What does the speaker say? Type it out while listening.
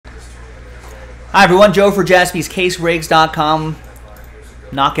Hi everyone, Joe for JaspysCaseBreaks.com,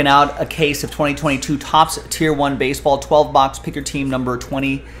 knocking out a case of 2022 Topps Tier 1 Baseball 12-box Pick Your Team number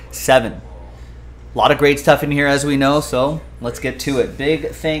 27. A lot of great stuff in here as we know, so let's get to it.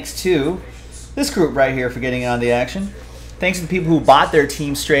 Big thanks to this group right here for getting on the action. Thanks to the people who bought their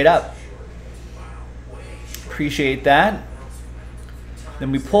team straight up. Appreciate that. Then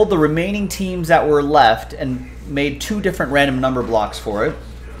we pulled the remaining teams that were left and made two different random number blocks for it.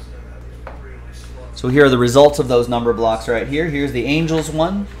 So here are the results of those number blocks right here. Here's the Angels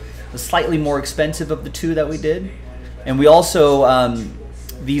one, the slightly more expensive of the two that we did. And we also,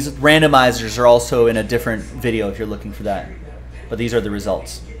 these randomizers are also in a different video if you're looking for that. But these are the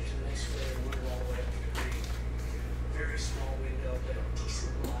results.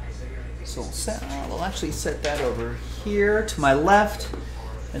 So we'll actually set that over here to my left.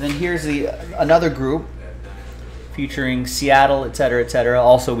 And then here's another group featuring Seattle, etc., etc.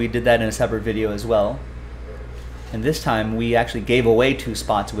 Also, we did that in a separate video as well. And this time, we actually gave away two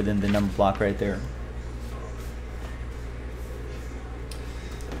spots within the number block right there.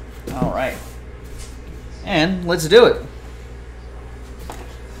 All right. And let's do it.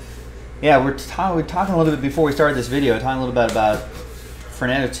 Yeah, we're talking a little bit before we started this video, talking a little bit about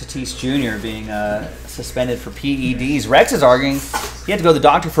Fernando Tatis Jr. being suspended for PEDs. Rex is arguing he had to go to the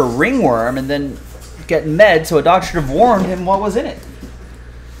doctor for ringworm and then get meds, so a doctor should have warned him what was in it.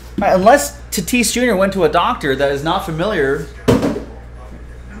 Right, unless Tatis Jr. went to a doctor that is not familiar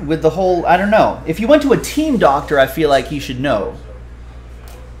with the whole, I don't know. If you went to a team doctor, I feel like he should know.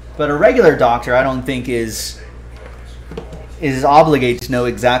 But a regular doctor, I don't think is obligated to know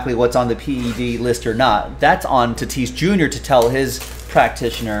exactly what's on the PED list or not. That's on Tatis Jr. to tell his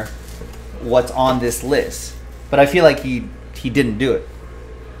practitioner what's on this list. But I feel like he didn't do it.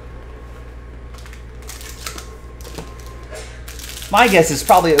 My guess is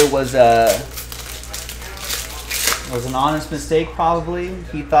probably it was an honest mistake, probably.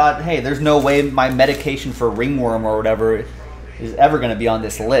 He thought, hey, there's no way my medication for ringworm or whatever is ever going to be on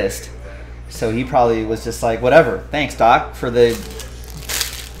this list. So he probably was just like, whatever, thanks, doc, for the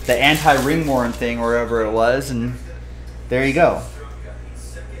anti-ringworm thing or whatever it was, and there you go.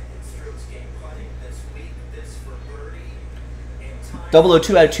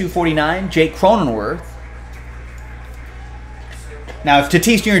 .002 out of 249, Jake Cronenworth. Now, if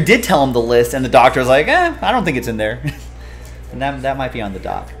Tatis Jr. did tell him the list and the doctor was like, I don't think it's in there, then that might be on the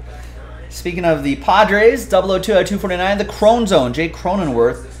doc. Speaking of the Padres, 002 out of 249, the Crone Zone, Jake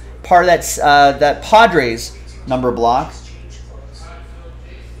Cronenworth, part of that Padres number block.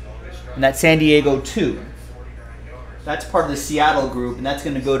 And that's San Diego 2. That's part of the Seattle group, and that's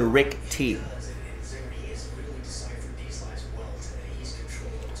going to go to Rick T.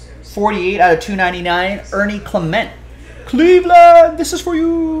 48 out of 299, Ernie Clement. Cleveland, this is for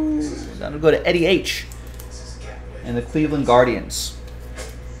you. That'll go to Eddie H. and the Cleveland Guardians.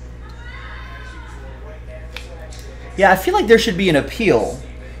 Yeah, I feel like there should be an appeal,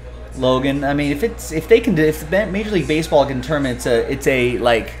 Logan. I mean, if Major League Baseball can determine it's a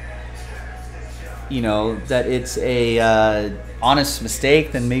like, you know, that it's a honest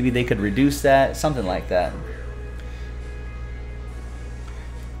mistake, then maybe they could reduce that, something like that.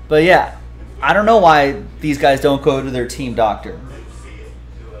 But yeah, I don't know why these guys don't go to their team doctor.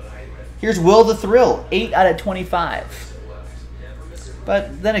 Here's Will the Thrill, 8 out of 25.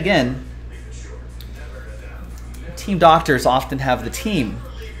 But then again, team doctors often have the team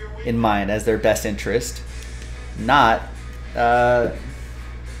in mind as their best interest, not the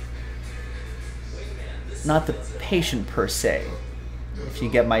patient per se, if you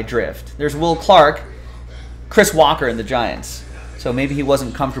get my drift. There's Will Clark, Chris Walker in the Giants. So maybe he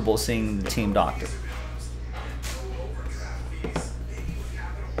wasn't comfortable seeing the team doctor.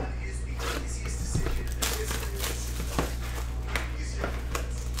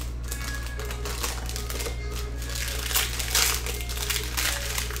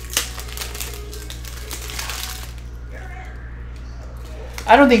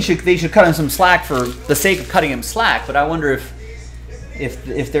 I don't think they should cut him some slack for the sake of cutting him slack, but I wonder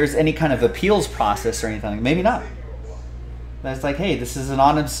if there's any kind of appeals process or anything. Maybe not. That's like, hey, this is an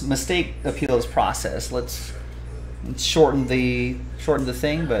honest mistake appeals process. Let's shorten the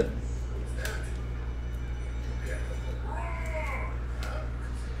thing, but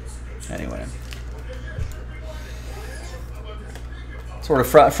anyway, sort of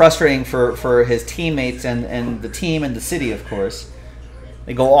frustrating for his teammates and the team and the city, of course.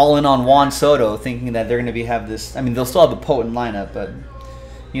 They go all in on Juan Soto, thinking that they're going to have this. I mean, they'll still have a potent lineup, but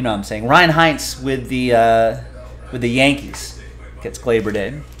you know what I'm saying. Ryan Heinz with the Yankees gets Gleyber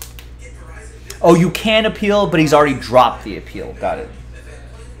Day. Oh, you can appeal, but he's already dropped the appeal. Got it.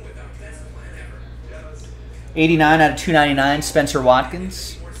 89 out of 299, Spencer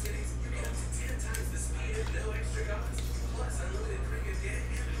Watkins.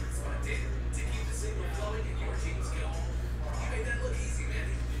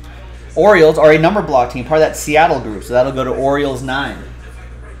 Orioles are a number block team, part of that Seattle group, so that'll go to Orioles 9.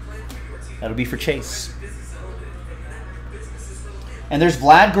 That'll be for Chase. And there's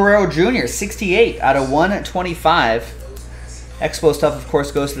Vlad Guerrero Jr., 68 out of 125. Expo stuff, of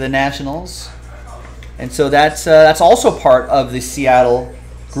course, goes to the Nationals. And so that's also part of the Seattle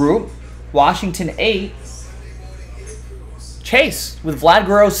group. Washington 8. Chase with Vlad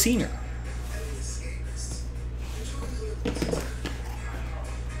Guerrero Sr.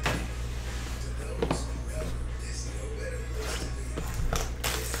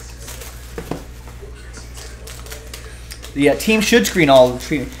 The team should screen all.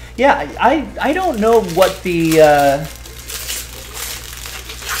 Yeah, I don't know what the.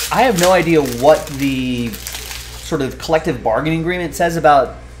 I have no idea what the sort of collective bargaining agreement says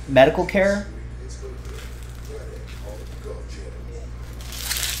about medical care.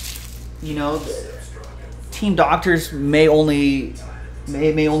 You know, team doctors may only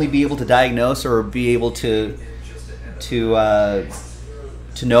be able to diagnose or be able to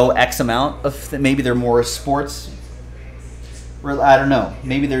know X amount of. Maybe they're more sports. I don't know.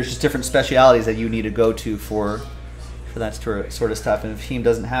 Maybe there's just different specialities that you need to go to for that sort of stuff. And if a team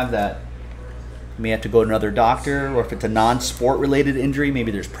doesn't have that, you may have to go to another doctor. Or if it's a non-sport related injury,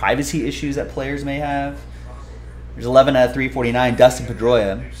 maybe there's privacy issues that players may have. There's 11 out of 349, Dustin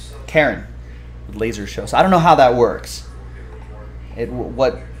Pedroia. Karen with Laser Show. So I don't know how that works.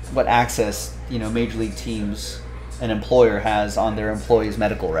 What access, you know, major league teams, an employer has on their employees'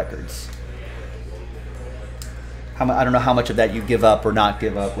 medical records. I don't know how much of that you give up or not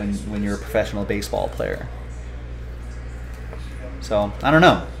give up when you're a professional baseball player. So, I don't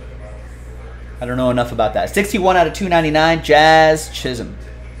know. I don't know enough about that. 61 out of 299, Jazz Chisholm.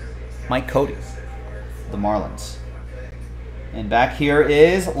 Mike Cody, the Marlins. And back here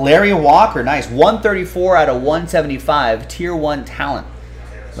is Larry Walker. Nice. 134 out of 175. Tier 1 talent.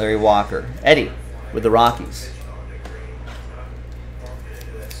 Larry Walker. Eddie with the Rockies.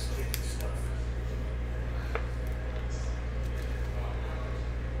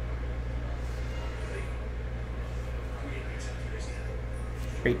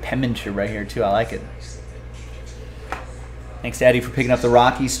 Great penmanship right here, too. I like it. Thanks to Eddie for picking up the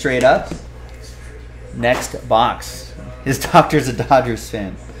Rockies straight up. Next box. His doctor's a Dodgers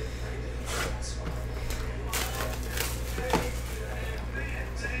fan.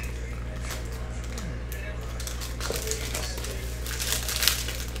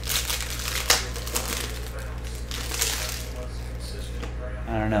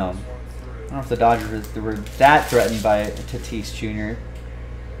 I don't know. I don't know if the Dodgers were that threatened by Tatis Jr.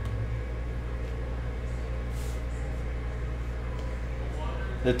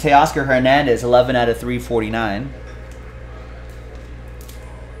 The Teoscar Hernandez, 11 out of 349.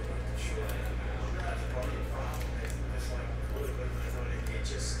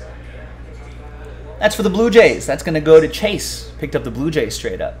 That's for the Blue Jays. That's going to go to Chase. Picked up the Blue Jays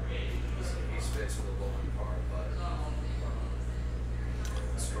straight up.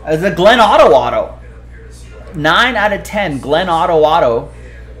 The Glenn Auto. 9 out of 10. Glenn Auto.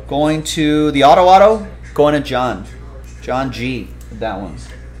 Going to the Auto. Going to John. John G. With that one.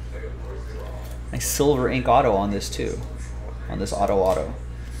 Nice silver ink auto on this too. On this auto.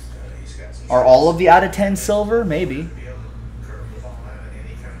 Are all of the out of 10 silver? Maybe.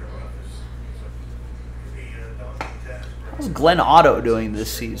 How's Glenn Auto doing this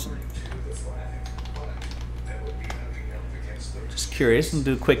season? Just curious. I'll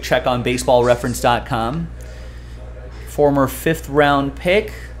do a quick check on baseballreference.com. Former 5th round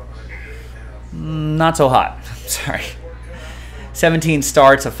pick. Not so hot. Sorry. 17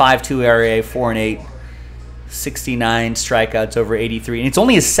 starts, a 5.2 ERA, 4.8, 69 strikeouts over 83. And it's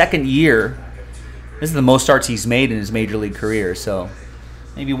only his second year. This is the most starts he's made in his major league career. So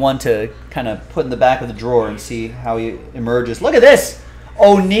maybe one to kind of put in the back of the drawer and see how he emerges. Look at this.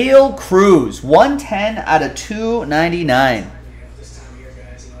 O'Neal Cruz, 110 out of 299.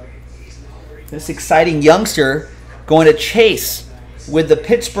 This exciting youngster going to Chase with the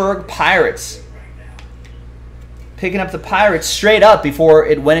Pittsburgh Pirates. Picking up the Pirates straight up before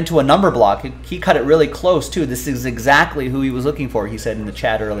it went into a number block. He cut it really close, too. This is exactly who he was looking for, he said in the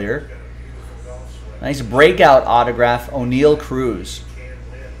chat earlier. Nice breakout autograph, O'Neal Cruz.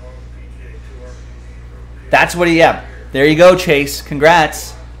 That's what he, yeah. There you go, Chase.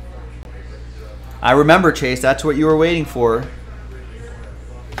 Congrats. I remember, Chase. That's what you were waiting for.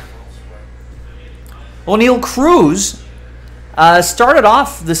 O'Neal Cruz started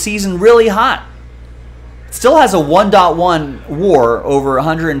off the season really hot. Still has a 1.1 WAR over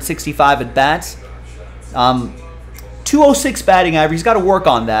 165 at bats. 206 batting average. He's got to work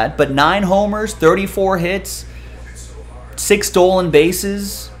on that. But 9 homers, 34 hits, 6 stolen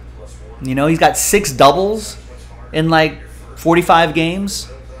bases. You know, he's got 6 doubles in like 45 games.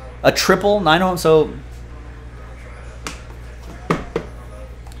 A triple, 9 homers. So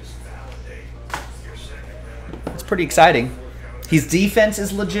it's pretty exciting. His defense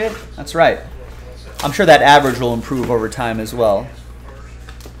is legit. That's right. I'm sure that average will improve over time as well.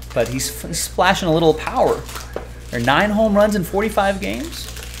 But he's splashing a little power. There are 9 home runs in 45 games.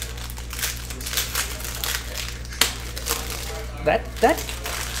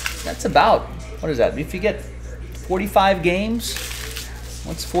 That's about, what is that? If you get 45 games,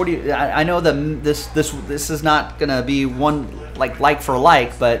 what's 40? I know that this is not gonna be one like for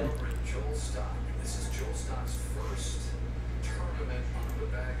like, but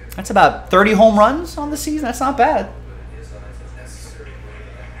that's about 30 home runs on the season. That's not bad.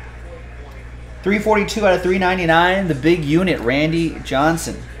 342 out of 399. The big unit, Randy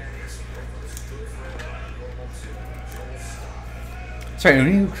Johnson. Sorry,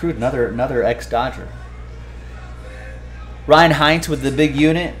 we recruit another ex-Dodger. Ryan Hines with the big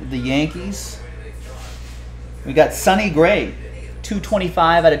unit, the Yankees. We got Sonny Gray,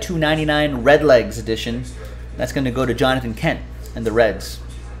 225 out of 299, Red Legs edition. That's going to go to Jonathan Kent and the Reds.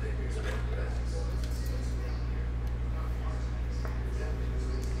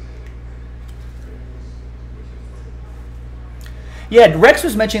 Yeah, Rex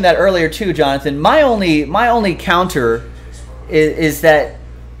was mentioning that earlier too, Jonathan. My only counter is that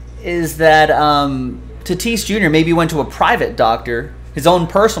Tatis Jr. maybe went to a private doctor, his own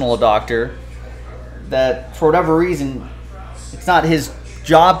personal doctor, that for whatever reason, it's not his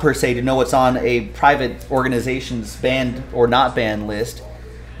job per se to know what's on a private organization's banned or not banned list.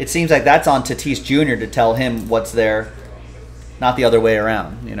 It seems like that's on Tatis Jr. to tell him what's there, not the other way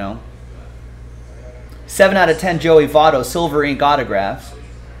around, you know. 7 out of 10 Joey Votto, silver ink autographs.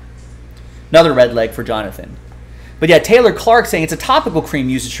 Another red leg for Jonathan. But yeah, Taylor Clark saying it's a topical cream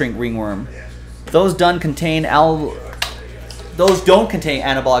used to shrink ringworm. Those don't contain anabolic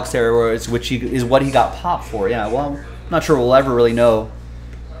steroids, which is what he got popped for. Yeah, well, I'm not sure we'll ever really know.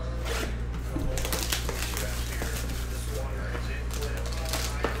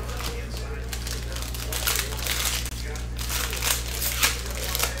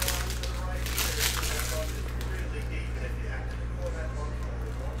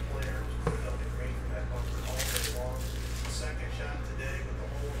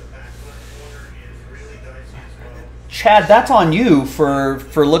 Chad, that's on you for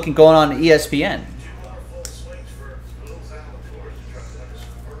going on ESPN.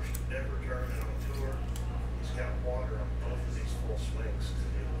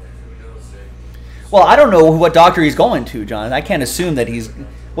 Well, I don't know what doctor he's going to, John. I can't assume that he's...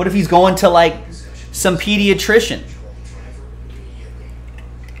 What if he's going to, like, some pediatrician?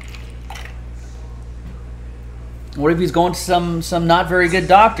 What if he's going to some not very good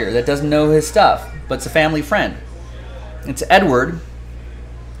doctor that doesn't know his stuff, but it's a family friend? It's Edward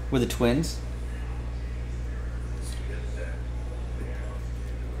with the Twins.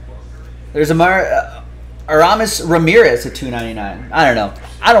 There's Aramis Ramirez at $2.99. I don't know.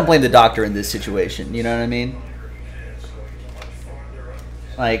 I don't blame the doctor in this situation. You know what I mean?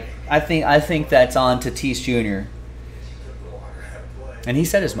 Like, I think that's on Tatis Jr. And he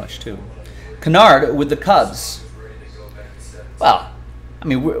said as much too. Kennard with the Cubs. Well, I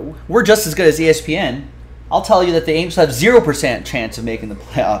mean, we're just as good as ESPN. I'll tell you that the Angels have 0% chance of making the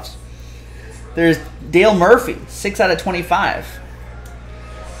playoffs. There's Dale Murphy, 6 out of 25.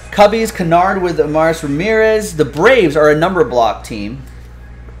 Cubbies, Kennard with Amaris Ramirez. The Braves are a number block team.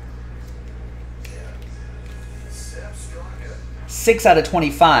 6 out of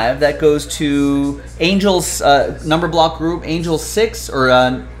 25. That goes to Angels number block group. Angels 6, or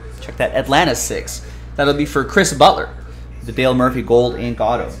check that, Atlanta 6. That'll be for Chris Butler, the Dale Murphy Gold Ink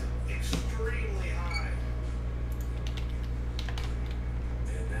Auto.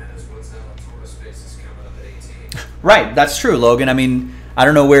 Right, that's true, Logan. I mean, I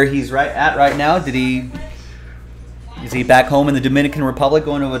don't know where he's at right now. Is he back home in the Dominican Republic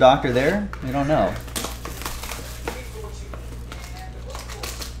going to a doctor there? I don't know.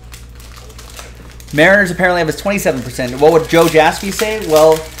 Mariners apparently have his 27%. What would Joe Jaspy say?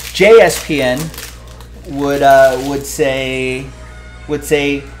 Well, JSPN would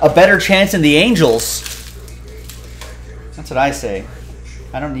say a better chance than the Angels. That's what I say.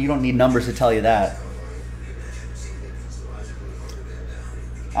 You don't need numbers to tell you that.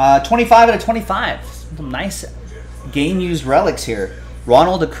 25 out of 25. Some nice game-used relics here.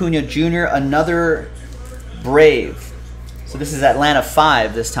 Ronald Acuna Jr., another Brave. So this is Atlanta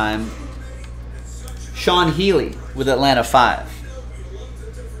 5 this time. Sean Healy with Atlanta 5.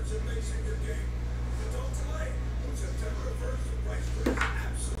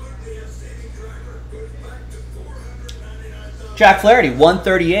 Jack Flaherty,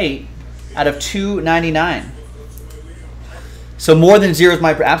 138 out of 299. So more than zero is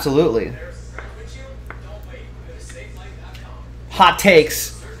my... Absolutely. Hot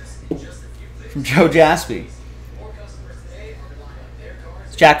takes from Joe Jaspy.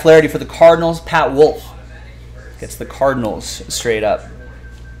 It's Jack Flaherty for the Cardinals. Pat Wolf gets the Cardinals straight up.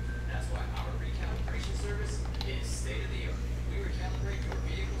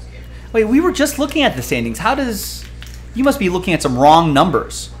 Wait, we were just looking at the standings. How does... You must be looking at some wrong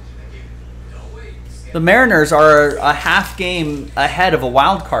numbers. The Mariners are a half game ahead of a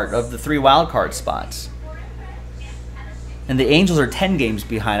wild card, of the 3 wild card spots. And the Angels are 10 games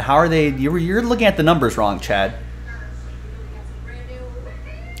behind. How are they? You're looking at the numbers wrong, Chad.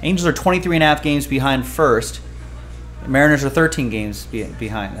 Angels are 23.5 games behind first. Mariners are 13 games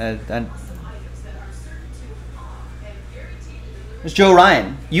behind. It's Joe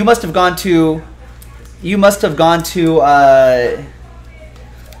Ryan. You must have gone to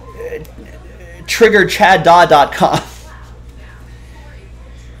triggerchaddaw.com,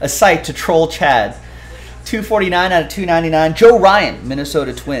 a site to troll Chad. 249 out of 299. Joe Ryan,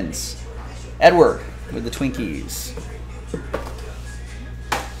 Minnesota Twins. Edward with the Twinkies.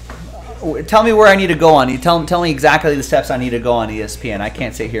 Tell me where I need to go on. Tell me exactly the steps I need to go on ESPN. I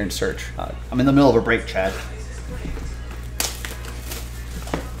can't sit here and search. I'm in the middle of a break, Chad.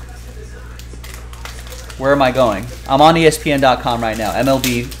 Where am I going? I'm on ESPN.com right now.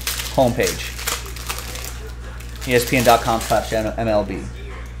 MLB homepage. ESPN.com/MLB.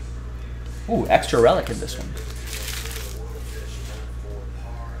 Ooh, extra relic in this one.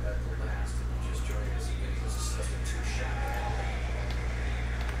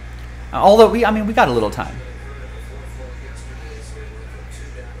 Although we got a little time.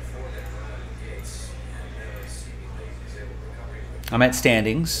 I'm at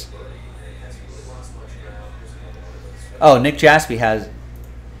standings. Oh, Nick Jaspy has...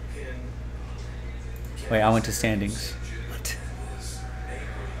 Wait, I went to standings. What?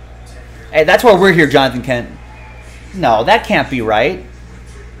 Hey, that's why we're here, Jonathan Kent. No, that can't be right.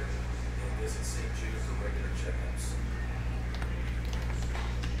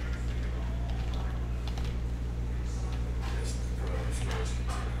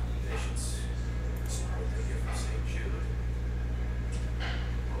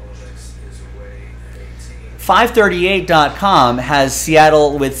 .538.com has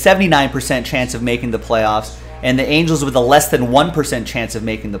Seattle with 79% chance of making the playoffs, and the Angels with a less than 1% chance of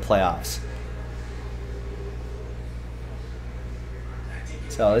making the playoffs.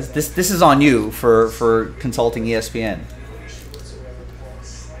 So this is on you for consulting ESPN.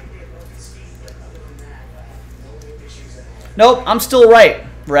 Nope, I'm still right,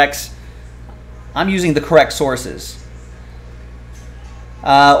 Rex. I'm using the correct sources.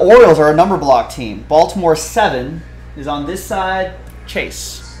 Orioles are a number block team. Baltimore 7 is on this side.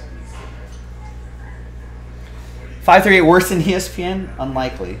 Chase. 538 worse than ESPN?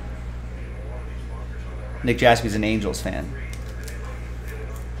 Unlikely. Nick Jaspy's an Angels fan.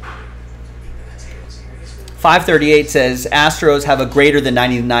 538 says Astros have a greater than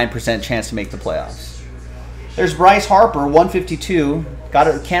 99% chance to make the playoffs. There's Bryce Harper, 152.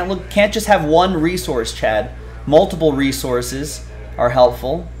 Can't just have one resource, Chad. Multiple resources are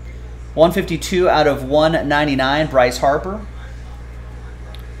helpful. 152 out of 199, Bryce Harper.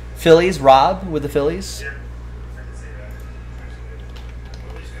 Phillies, Rob with the Phillies.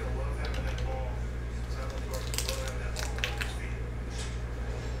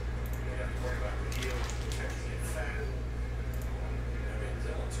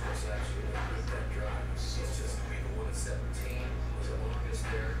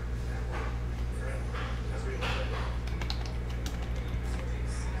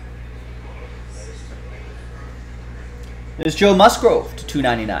 There's Joe Musgrove to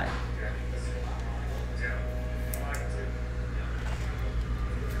 299.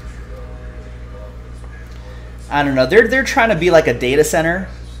 I don't know. They're trying to be like a data center,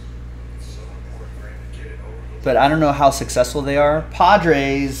 but I don't know how successful they are.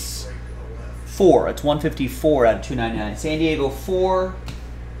 Padres 4. It's 154 out of 299. San Diego 4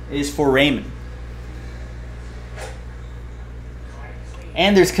 is for Raymond.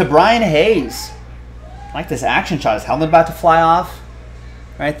 And there's Ke'Bryan Hayes. I like this action shot. His helmet about to fly off.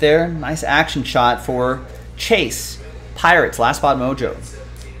 Right there. Nice action shot for Chase. Pirates, last spot mojo.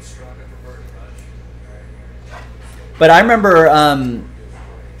 But I remember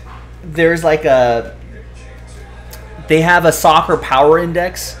there's like a they have a soccer power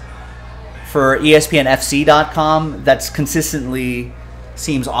index for ESPNFC.com that's consistently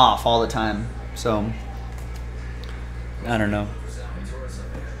seems off all the time. So I don't know.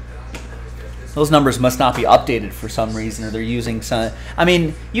 Those numbers must not be updated for some reason, or they're using some. I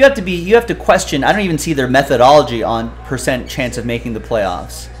mean, you have to question. I don't even see their methodology on percent chance of making the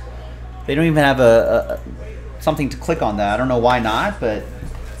playoffs. They don't even have something to click on that. I don't know why not, but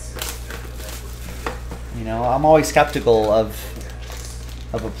you know, I'm always skeptical of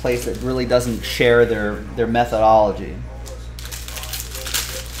a place that really doesn't share their methodology.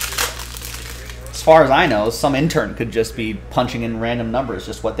 As far as I know, some intern could just be punching in random numbers,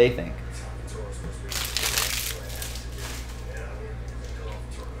 just what they think.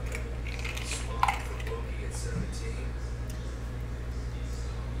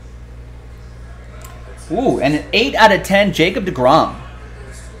 Ooh, and an 8 out of 10, Jacob deGrom.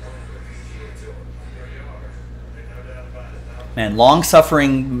 Man,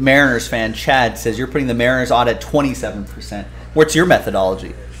 long-suffering Mariners fan Chad says you're putting the Mariners odd at 27%. What's your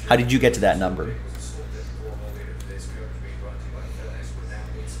methodology? How did you get to that number?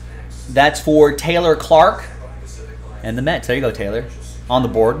 That's for Taylor Clark and the Mets. There you go, Taylor. On the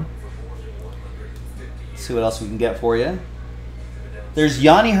board. Let's see what else we can get for you. There's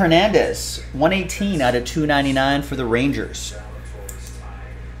Yanni Hernandez, 118 out of 299 for the Rangers.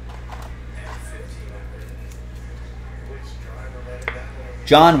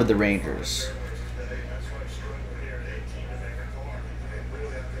 John with the Rangers.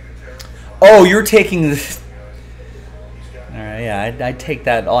 Oh, you're taking this. All right, yeah, I'd take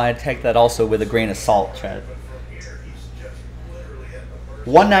that. I'd take that also with a grain of salt, Chad.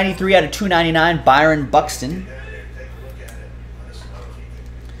 193 out of 299, Byron Buxton.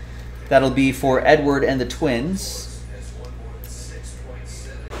 That'll be for Edward and the Twins.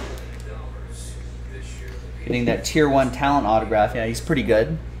 Getting that Tier 1 talent autograph. Yeah, he's pretty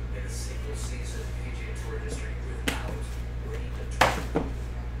good.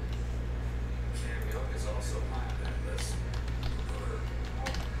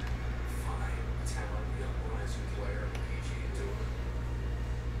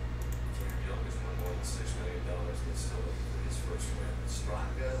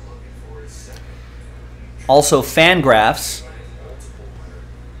 Also, Fangraphs.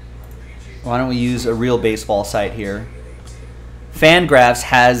 Why don't we use a real baseball site here? Fangraphs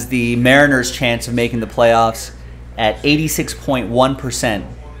has the Mariners' chance of making the playoffs at 86.1%,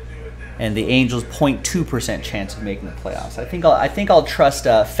 and the Angels' 0.2% chance of making the playoffs. I think I'll trust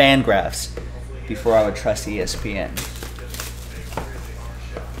Fangraphs before I would trust ESPN.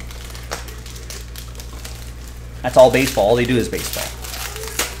 That's all baseball. All they do is baseball.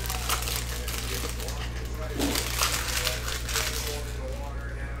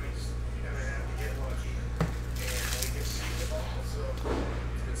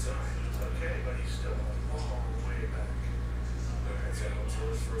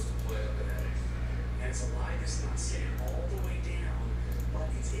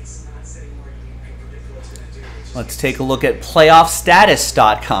 Let's take a look at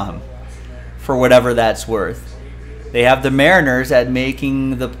playoffstatus.com for whatever that's worth. They have the Mariners at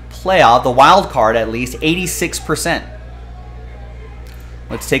making the playoff, the wild card at least, 86%.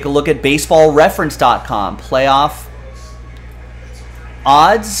 Let's take a look at baseballreference.com. Playoff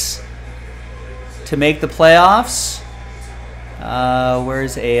odds to make the playoffs.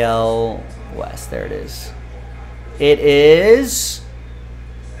 Where's AL West? There it is. It is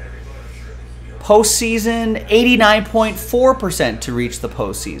postseason, 89.4% to reach the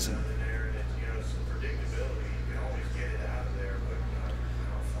postseason.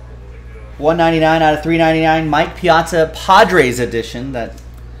 $199 out of $399. Mike Piazza Padres edition, that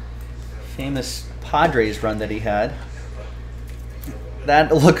famous Padres run that he had. That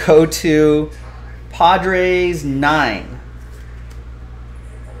will go to Padres 9.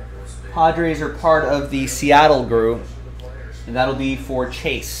 Padres are part of the Seattle group, and that'll be for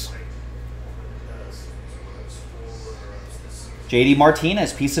Chase. JD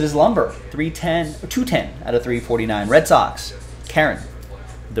Martinez, piece of his lumber, 210 out of 349. Red Sox, Karen,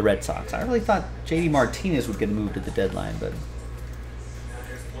 the Red Sox. I really thought JD Martinez would get moved at the deadline, but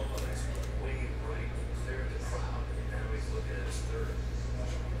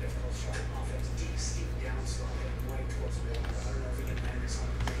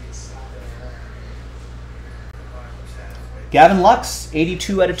Gavin Lux,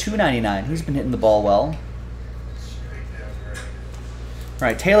 82 out of 299. He's been hitting the ball well. All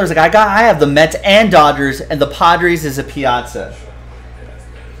right, Taylor's like, I have the Mets and Dodgers, and the Padres is a Piazza.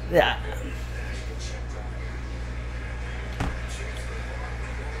 Yeah.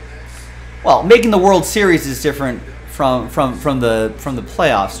 Well, making the World Series is different from the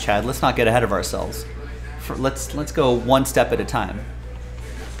playoffs, Chad. Let's not get ahead of ourselves. Let's go one step at a time.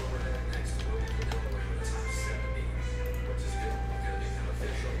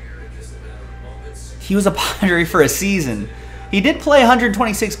 He was a Padre for a season. He did play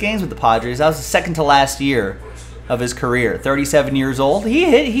 126 games with the Padres. That was the second to last year of his career. 37 years old. He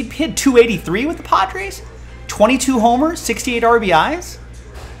hit 283 with the Padres. 22 homers, 68 RBIs.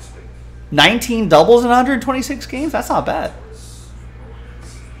 19 doubles in 126 games. That's not bad.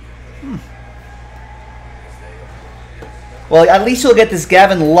 Well, at least you'll get this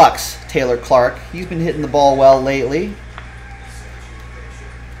Gavin Lux, Taylor Clark. He's been hitting the ball well lately.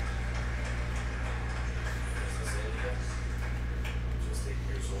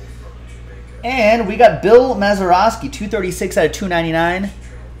 And we got Bill Mazeroski, 236 out of 299.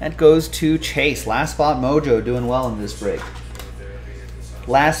 That goes to Chase. Last spot mojo doing well in this break.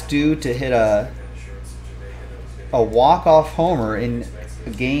 Last dude to hit a walk-off homer in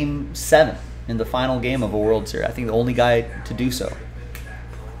Game 7 in the final game of a World Series. I think the only guy to do so.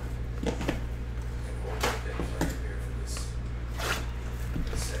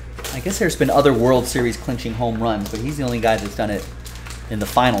 I guess there's been other World Series clinching home runs, but he's the only guy that's done it in the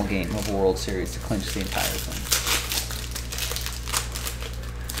final game of a World Series to clinch the entire thing.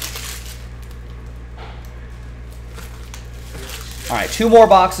 All right, 2 more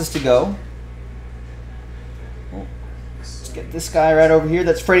boxes to go. Let's get this guy right over here.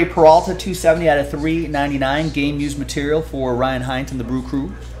 That's Freddie Peralta, 270 out of 399. Game used material for Ryan Hines and the Brew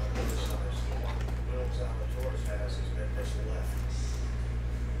Crew.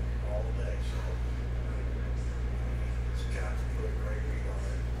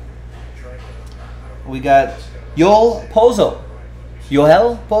 We got Yoel Pozo,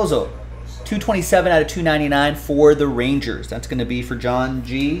 227 out of 299 for the Rangers. That's going to be for John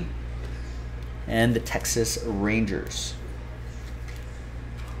G. and the Texas Rangers.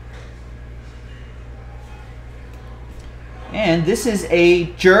 And this is a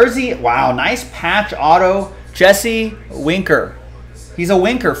jersey. Wow, nice patch auto. Jesse Winker. He's a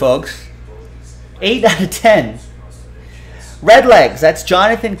winker, folks. 8 out of 10. Red Legs. That's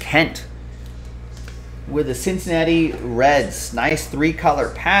Jonathan Kent with the Cincinnati Reds. Nice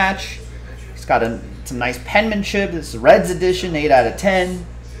 3-color patch. He's got some nice penmanship. This is Reds edition, 8 out of 10.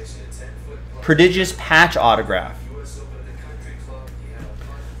 Prodigious patch autograph.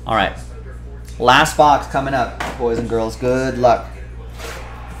 All right. Last box coming up, boys and girls. Good luck.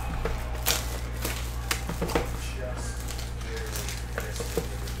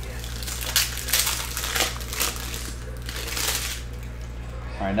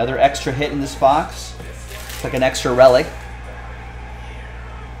 All right, another extra hit in this box. It's like an extra relic.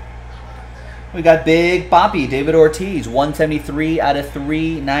 We got Big Papi, David Ortiz, 173 out of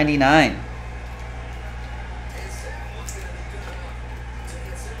 399.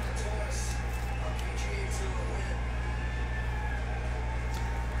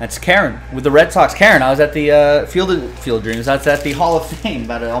 That's Karen with the Red Sox. Karen, I was at the Field of Dreams. That's at the Hall of Fame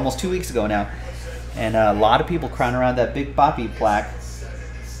about almost 2 weeks ago now. And a lot of people crowding around that Big Papi plaque.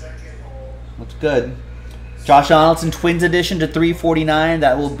 Looks good. Josh Donaldson, Twins edition to 349.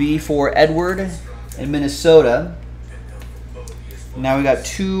 That will be for Edward in Minnesota. Now we got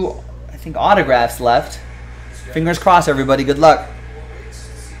 2, I think, autographs left. Fingers crossed, everybody. Good luck.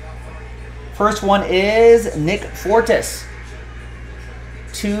 First one is Nick Fortes.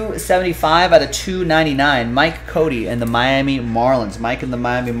 275 out of 299. Mike Cody and the Miami Marlins. Mike and the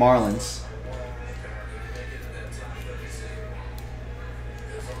Miami Marlins.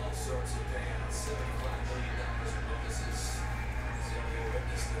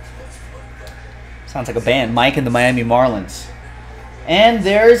 Sounds like a band. Mike and the Miami Marlins. And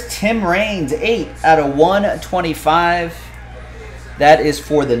there's Tim Raines. 8 out of 125. That is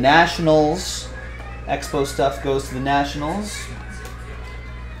for the Nationals. Expo stuff goes to the Nationals.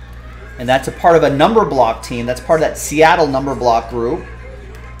 And that's a part of a number block team. That's part of that Seattle number block group.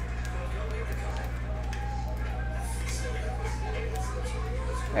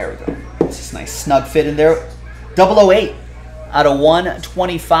 There we go. It's just a nice snug fit in there. 008 out of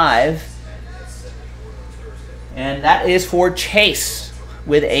 125. And that is for Chase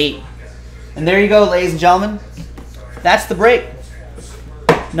with 8. And there you go, ladies and gentlemen. That's the break.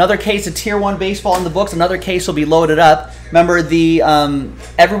 Another case of Tier 1 baseball in the books. Another case will be loaded up. Remember, the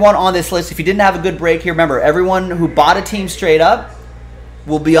everyone on this list, if you didn't have a good break here, remember, everyone who bought a team straight up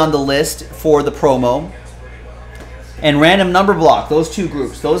will be on the list for the promo. And random number block, those 2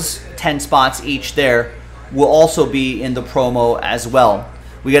 groups, those 10 spots each there, will also be in the promo as well.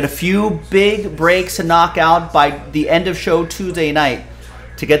 We got a few big breaks to knock out by the end of show Tuesday night.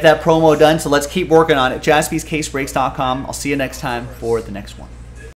 to get that promo done. So let's keep working on it. JaspysCaseBreaks.com. I'll see you next time for the next one.